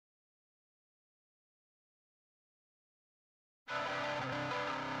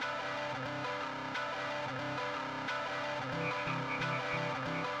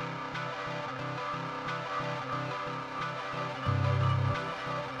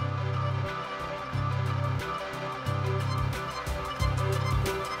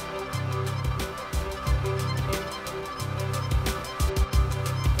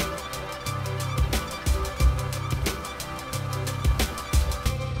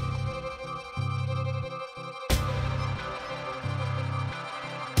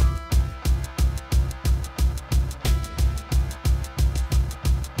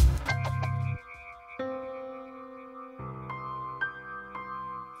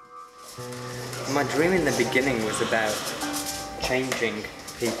My dream in the beginning was about changing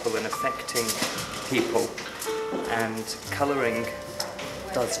people and affecting people, and colouring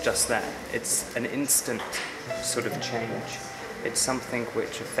does just that. It's an instant sort of change. It's something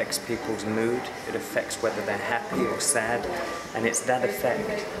which affects people's mood, it affects whether they're happy or sad, and it's that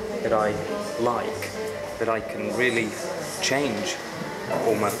effect that I like, that I can really change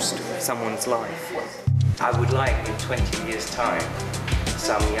almost someone's life. I would like in 20 years' time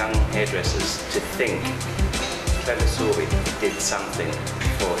some young hairdressers to think Réalisé did something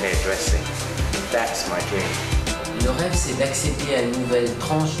for hairdressing. That's my dream. Le rêve, c'est d'accéder à une nouvelle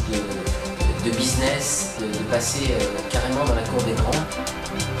tranche de business, de passer carrément dans la cour des grands.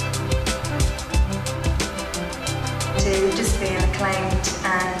 To just be an acclaimed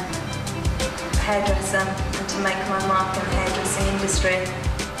hairdresser and to make my mark in the hairdressing industry.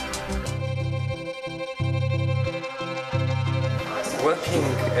 Working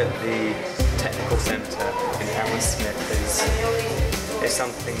at the technical centre in Hammersmith is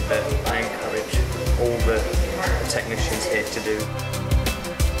something that I encourage all the technicians here to do.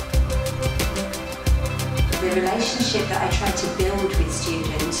 The relationship that I try to build with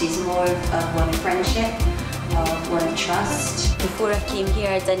students is more of one of friendship, of one of trust. Before I came here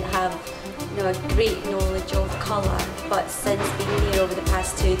I didn't have a great knowledge of colour, but since being here over the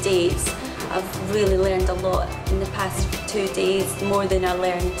past 2 days I've really learned a lot in the past 2 days, more than I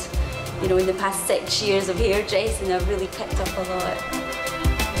learned in the past 6 years of hairdressing. I've really picked up a lot.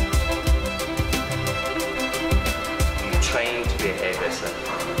 You train to be a hairdresser,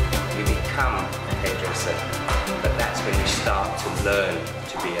 you become a hairdresser, but that's when you start to learn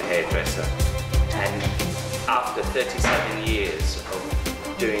to be a hairdresser. And after 37 years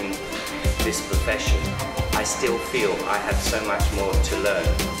of doing this profession, I still feel I have so much more to learn.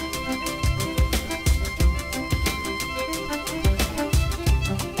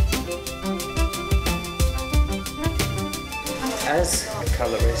 As a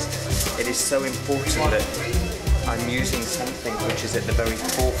colourist, it is so important that I'm using something which is at the very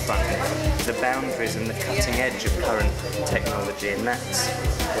forefront, the boundaries and the cutting edge of current technology, and that's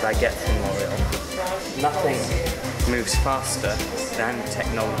what I get from L'Oreal. Nothing moves faster than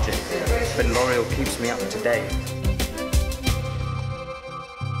technology, but L'Oreal keeps me up to date.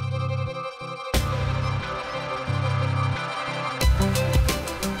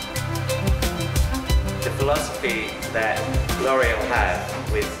 The philosophy that L'Oreal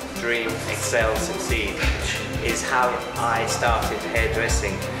have with Dream, Excel, Succeed is how I started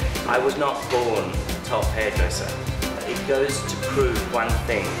hairdressing. I was not born a top hairdresser. It goes to prove one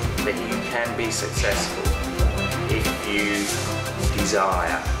thing, that you can be successful if you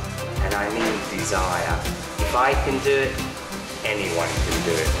desire, and I mean desire. If I can do it, anyone can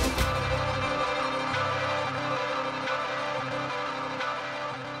do it.